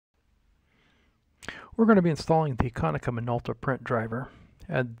We're going to be installing the Konica Minolta print driver,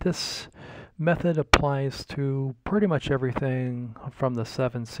 and this method applies to pretty much everything from the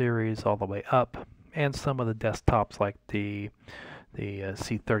 7 series all the way up, and some of the desktops like the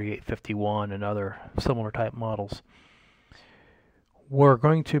C3851 and other similar type models. We're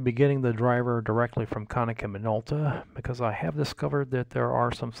going to be getting the driver directly from Konica Minolta because I have discovered that there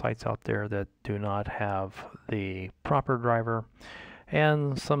are some sites out there that do not have the proper driver,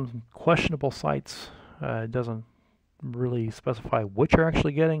 and some questionable sites. It doesn't really specify what you're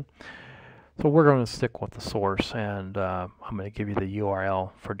actually getting. So we're going to stick with the source, and I'm going to give you the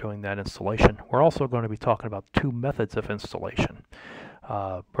URL for doing that installation. We're also going to be talking about 2 methods of installation.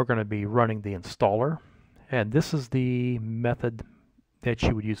 We're going to be running the installer, and this is the method that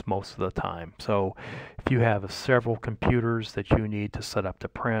you would use most of the time. So if you have several computers that you need to set up to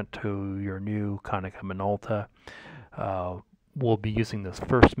print to your new Konica Minolta, we'll be using this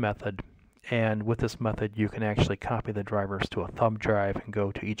first method. And with this method, you can actually copy the drivers to a thumb drive and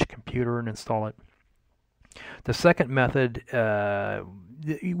go to each computer and install it. The second method,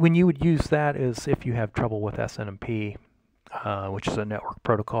 when you would use that, is if you have trouble with SNMP, which is a network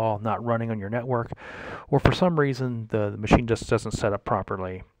protocol not running on your network, or for some reason the machine just doesn't set up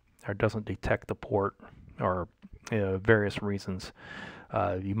properly or doesn't detect the port, or various reasons.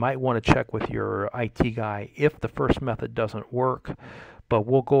 You might want to check with your IT guy if the first method doesn't work, but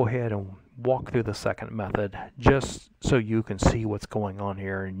we'll go ahead and walk through the second method just so you can see what's going on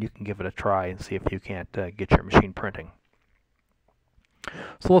here, and you can give it a try and see if you can't get your machine printing.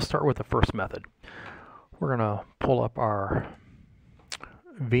 So let's start with the first method. We're going to pull up our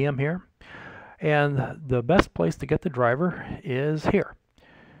VM here, and the best place to get the driver is here,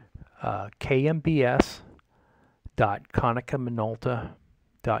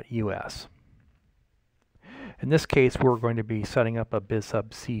 kmbs.konicaminolta.us. In this case, we're going to be setting up a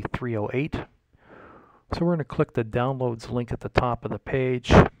BizHub C308. So we're going to click the Downloads link at the top of the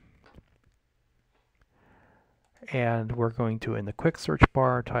page. And we're going to, in the quick search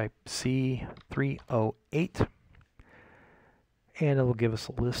bar, type C308. And it'll give us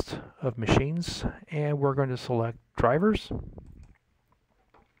a list of machines. And we're going to select drivers. And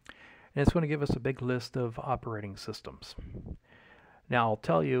it's going to give us a big list of operating systems. Now, I'll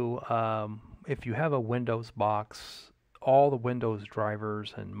tell you, if you have a Windows box, all the Windows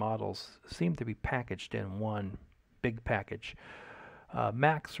drivers and models seem to be packaged in one big package.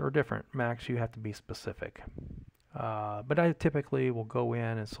 Macs are different. Macs, you have to be specific. But I typically will go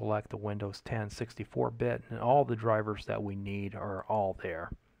in and select the Windows 10 64-bit, and all the drivers that we need are all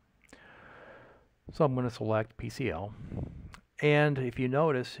there. So I'm going to select PCL. And if you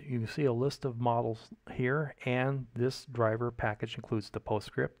notice, you can see a list of models here, and this driver package includes the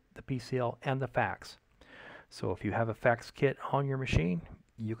PostScript, the PCL, and the fax. So if you have a fax kit on your machine,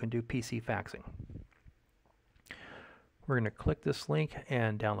 you can do PC faxing. We're going to click this link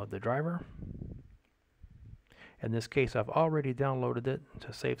and download the driver. In this case, I've already downloaded it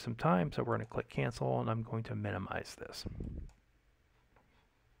to save some time, so we're going to click cancel, and I'm going to minimize this.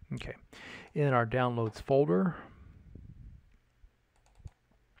 Okay, in our downloads folder,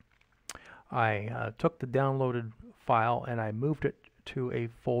 I took the downloaded file and I moved it to a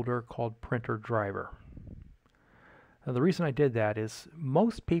folder called Printer Driver. Now, the reason I did that is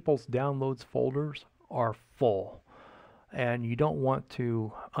most people's downloads folders are full, and you don't want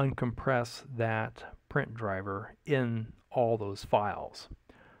to uncompress that print driver in all those files.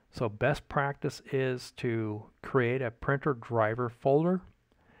 So best practice is to create a Printer Driver folder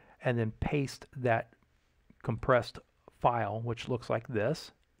and then paste that compressed file, which looks like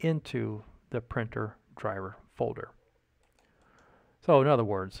this, into the Printer Driver folder. So in other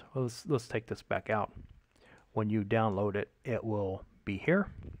words, let's take this back out. When you download it, it will be here.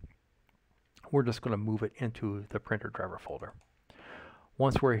 We're just going to move it into the Printer Driver folder.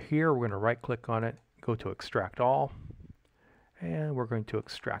 Once we're here, we're going to right click on it, go to Extract All, and we're going to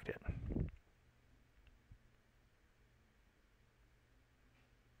extract it.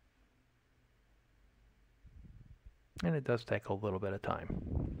 And it does take a little bit of time.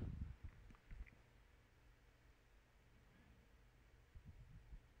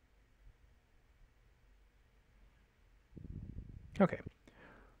 Okay,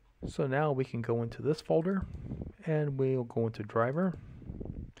 so now we can go into this folder, and we'll go into driver.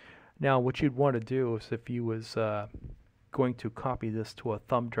 Now what you'd want to do is, if you was going to copy this to a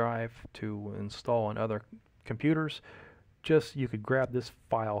thumb drive to install on other computers, you could grab this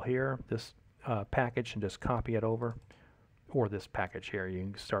file here, this package, and just copy it over, or this package here. You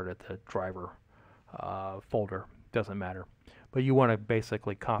can start at the driver folder, doesn't matter. But you want to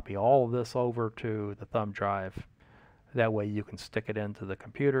basically copy all of this over to the thumb drive That way you can stick it into the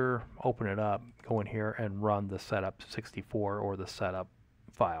computer, open it up, go in here and run the setup 64 or the setup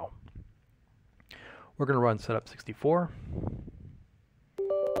file. We're going to run setup 64.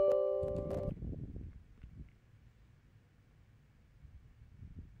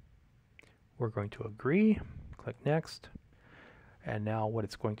 We're going to agree, click next, and now what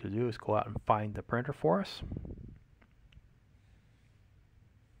it's going to do is go out and find the printer for us.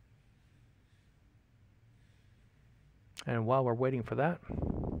 And while we're waiting for that,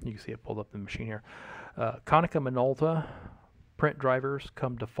 you can see it pulled up the machine here. Konica Minolta print drivers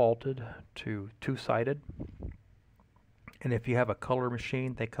come defaulted to two-sided. And if you have a color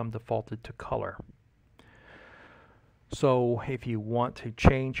machine, they come defaulted to color. So if you want to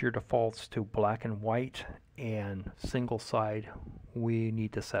change your defaults to black and white and single side, we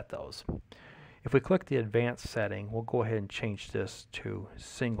need to set those. If we click the advanced setting, we'll go ahead and change this to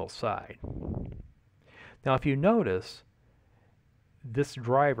single side. Now if you notice, this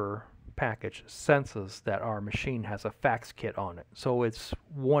driver package senses that our machine has a fax kit on it, so it's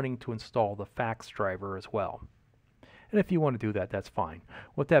wanting to install the fax driver as well. And if you want to do that, that's fine.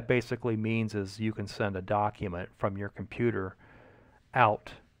 What that basically means is you can send a document from your computer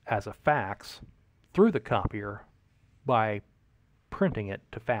out as a fax through the copier by printing it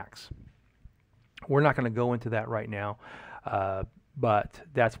to fax. We're not going to go into that right now, but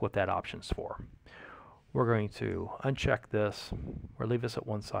that's what that option's for. We're going to uncheck this, or leave this at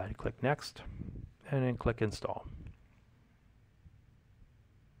one side, click next, and then click install.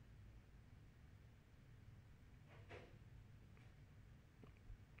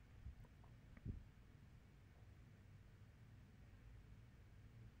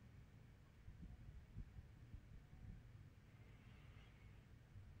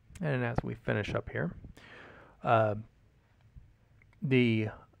 And as we finish up here, the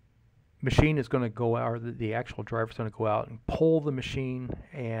machine is going to go out, or the actual driver is going to go out and pull the machine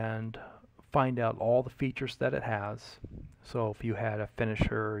and find out all the features that it has. So if you had a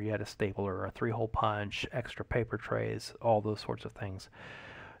finisher, you had a stapler, a 3-hole punch, extra paper trays, all those sorts of things,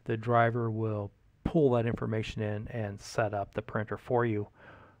 the driver will pull that information in and set up the printer for you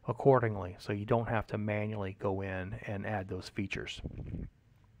accordingly, so you don't have to manually go in and add those features.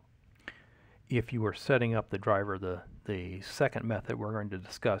 If you are setting up the driver the second method we're going to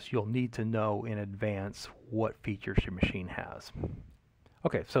discuss, you'll need to know in advance what features your machine has.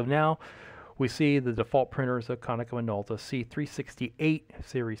 Okay, so now we see the default printer is a Konica Minolta C368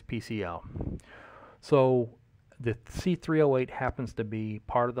 series PCL. So the C308 happens to be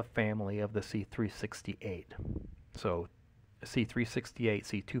part of the family of the C368. So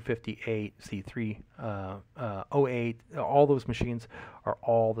C368, C258, C308, all those machines are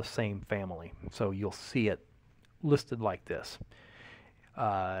all the same family. So you'll see it listed like this.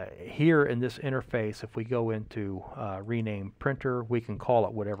 Here in this interface, if we go into rename printer, we can call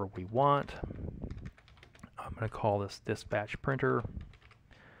it whatever we want. I'm going to call this dispatch printer.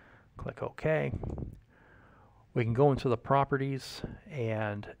 Click OK. We can go into the properties,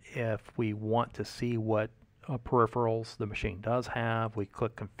 and if we want to see what peripherals the machine does have, we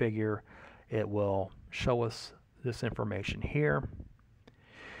click configure. It will show us this information here.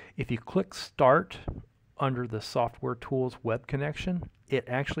 If you click start under the software tools web connection, it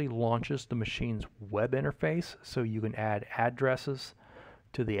actually launches the machine's web interface, so you can add addresses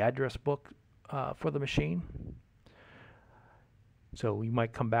to the address book for the machine. So we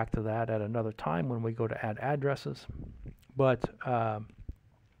might come back to that at another time when we go to add addresses, but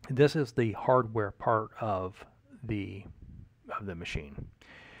this is the hardware part of the machine.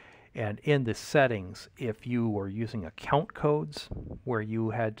 And in the settings, if you were using account codes where you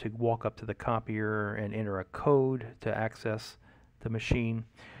had to walk up to the copier and enter a code to access the machine,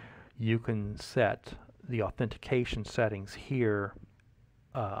 you can set the authentication settings here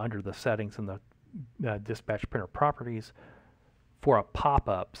under the settings in the dispatch printer properties for a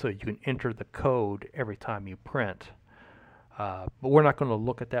pop-up, so you can enter the code every time you print. But we're not going to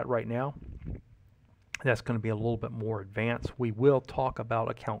look at that right now. That's going to be a little bit more advanced. We will talk about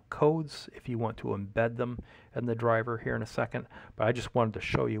account codes if you want to embed them in the driver here in a second, but I just wanted to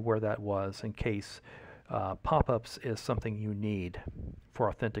show you where that was in case pop-ups is something you need for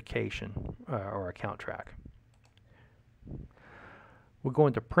authentication or account track. We'll go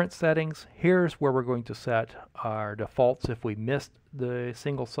into print settings. Here's where we're going to set our defaults. If we missed the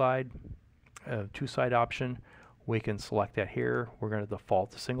single side, two-side option, we can select that here. We're going to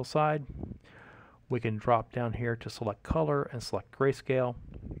default to single side. We can drop down here to select color and select grayscale.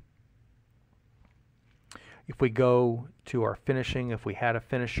 If we go to our finishing, if we had a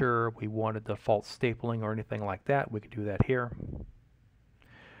finisher, we wanted default stapling or anything like that, we could do that here.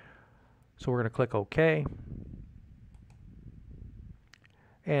 So we're going to click OK.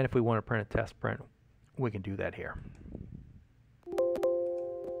 And if we want to print a test print, we can do that here.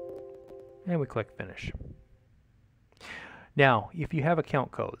 And we click Finish. Now, if you have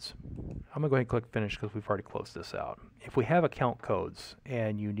account codes, I'm going to go ahead and click Finish because we've already closed this out. If we have account codes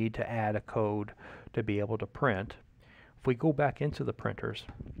and you need to add a code to be able to print, if we go back into the printers,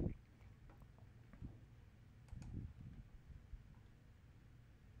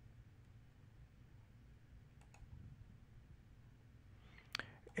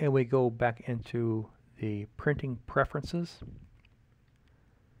 and we go back into the printing preferences,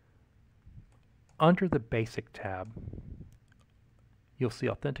 under the Basic tab, you'll see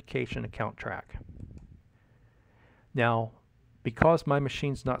Authentication Account Track. Now, because my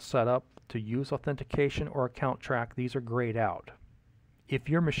machine's not set up to use authentication or account track, these are grayed out. If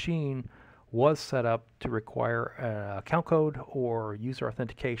your machine was set up to require an account code or user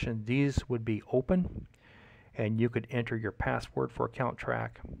authentication, these would be open, and you could enter your password for account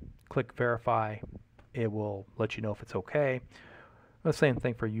track, click Verify, it will let you know if it's okay. The same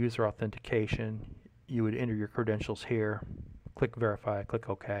thing for user authentication. You would enter your credentials here, click Verify, click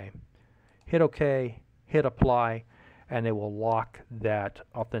OK, hit OK, hit Apply, and it will lock that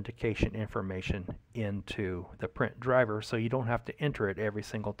authentication information into the print driver so you don't have to enter it every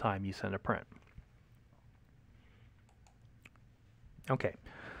single time you send a print. Okay,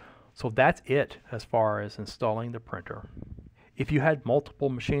 so that's it as far as installing the printer. If you had multiple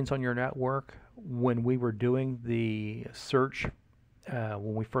machines on your network, when we were doing the search,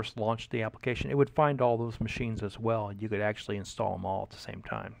 when we first launched the application, it would find all those machines as well, and you could actually install them all at the same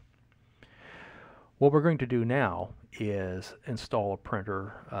time. What we're going to do now is install a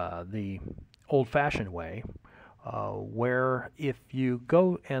printer the old-fashioned way, where if you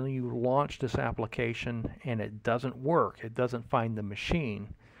go and you launch this application and it doesn't work, it doesn't find the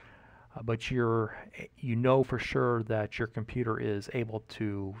machine, but you know for sure that your computer is able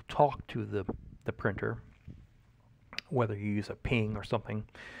to talk to the printer, whether you use a ping or something.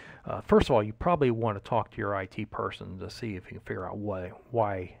 First of all, you probably want to talk to your IT person to see if you can figure out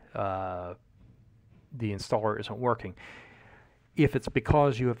why the installer isn't working. If it's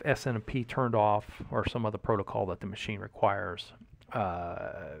because you have SNMP turned off or some other protocol that the machine requires,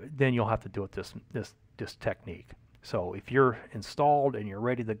 then you'll have to do it this technique. So if you're installed and you're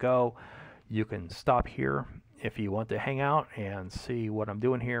ready to go, you can stop here. If you want to hang out and see what I'm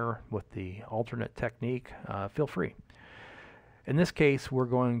doing here with the alternate technique, feel free. In this case, we're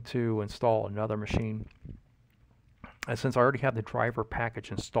going to install another machine. Since I already have the driver package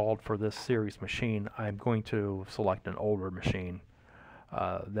installed for this series machine, I'm going to select an older machine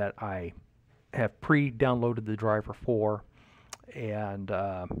that I have pre-downloaded the driver for, and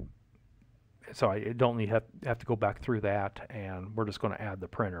so I don't need have to go back through that, and we're just going to add the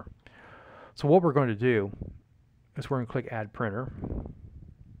printer. So what we're going to do is we're going to click Add Printer,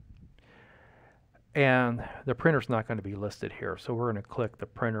 and the printer's not going to be listed here, so we're going to click the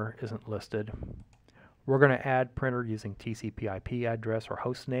printer isn't listed. We're going to add printer using TCP/IP address or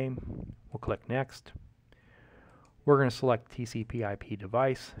host name. We'll click Next. We're going to select TCP/IP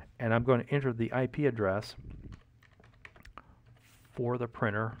device, and I'm going to enter the IP address for the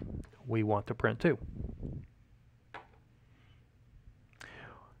printer we want to print to.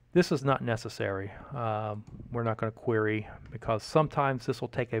 This is not necessary. We're not going to query, because sometimes this will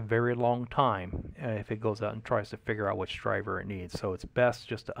take a very long time if it goes out and tries to figure out which driver it needs. So it's best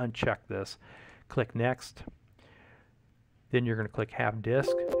just to uncheck this. Click Next, then you're going to click Have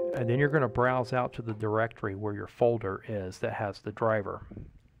Disk, and then you're going to browse out to the directory where your folder is that has the driver.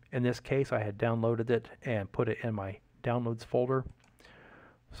 In this case, I had downloaded it and put it in my Downloads folder.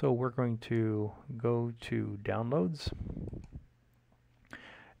 So we're going to go to Downloads,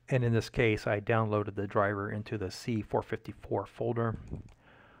 and in this case, I downloaded the driver into the C454 folder.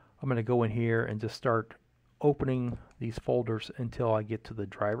 I'm going to go in here and just start opening these folders until I get to the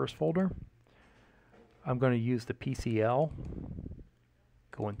drivers folder. I'm going to use the PCL,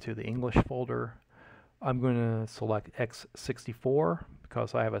 go into the English folder. I'm going to select X64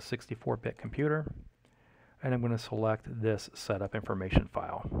 because I have a 64-bit computer, and I'm going to select this setup information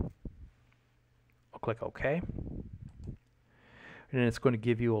file. I'll click OK, and then it's going to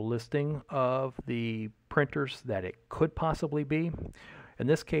give you a listing of the printers that it could possibly be. In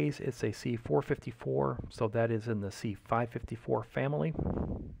this case, it's a C454, so that is in the C554 family.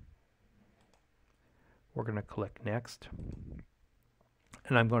 We're going to click Next,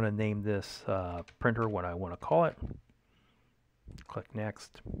 and I'm going to name this printer what I want to call it. Click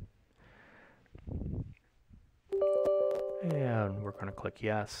Next, and we're going to click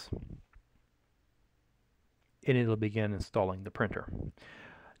Yes, and it'll begin installing the printer.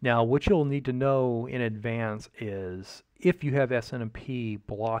 Now, what you'll need to know in advance is if you have SNMP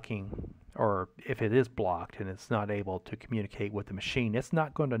blocking, or if it is blocked and it's not able to communicate with the machine, it's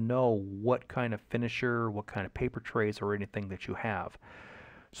not going to know what kind of finisher, what kind of paper trays, or anything that you have.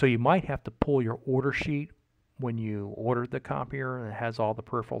 So you might have to pull your order sheet when you ordered the copier and it has all the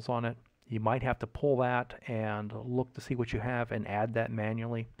peripherals on it. You might have to pull that and look to see what you have and add that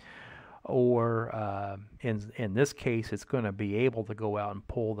manually. Or in this case, it's going to be able to go out and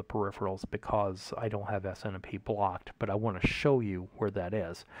pull the peripherals because I don't have SNMP blocked, but I want to show you where that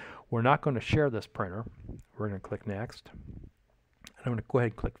is. We're not going to share this printer. We're going to click Next. And I'm going to go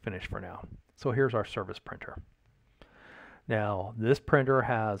ahead and click Finish for now. So here's our service printer. Now, this printer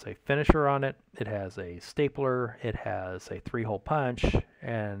has a finisher on it, it has a stapler, it has a 3-hole punch,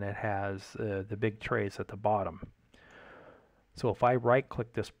 and it has the big trays at the bottom. So if I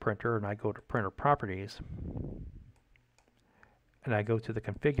right-click this printer and I go to Printer Properties, and I go to the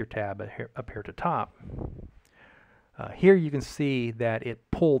Configure tab up here at the top, here you can see that it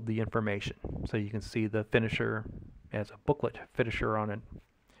pulled the information. So you can see the finisher has a booklet finisher on it,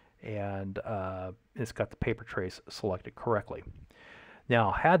 and it's got the paper trays selected correctly.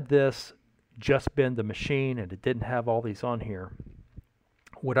 Now, had this just been the machine and it didn't have all these on here,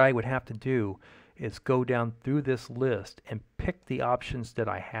 what I would have to do is go down through this list and pick the options that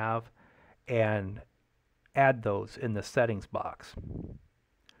I have and add those in the settings box.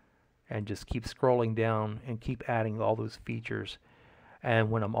 And just keep scrolling down and keep adding all those features. And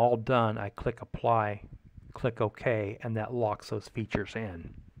when I'm all done, I click Apply, click OK, and that locks those features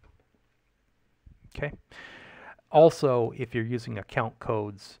in. Okay. Also, if you're using account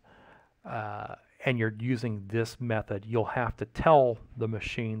codes and you're using this method, you'll have to tell the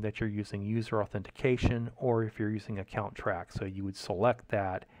machine that you're using user authentication, or if you're using account track. So you would select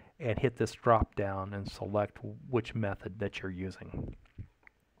that and hit this drop down and select which method that you're using.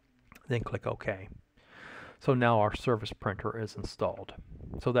 Then click OK. So now our service printer is installed.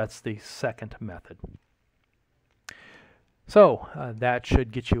 So that's the second method. So that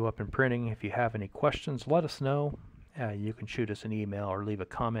should get you up and printing. If you have any questions, let us know. You can shoot us an email or leave a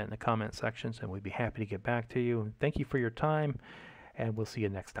comment in the comment sections, and we'd be happy to get back to you. Thank you for your time, and we'll see you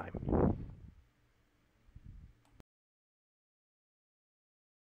next time.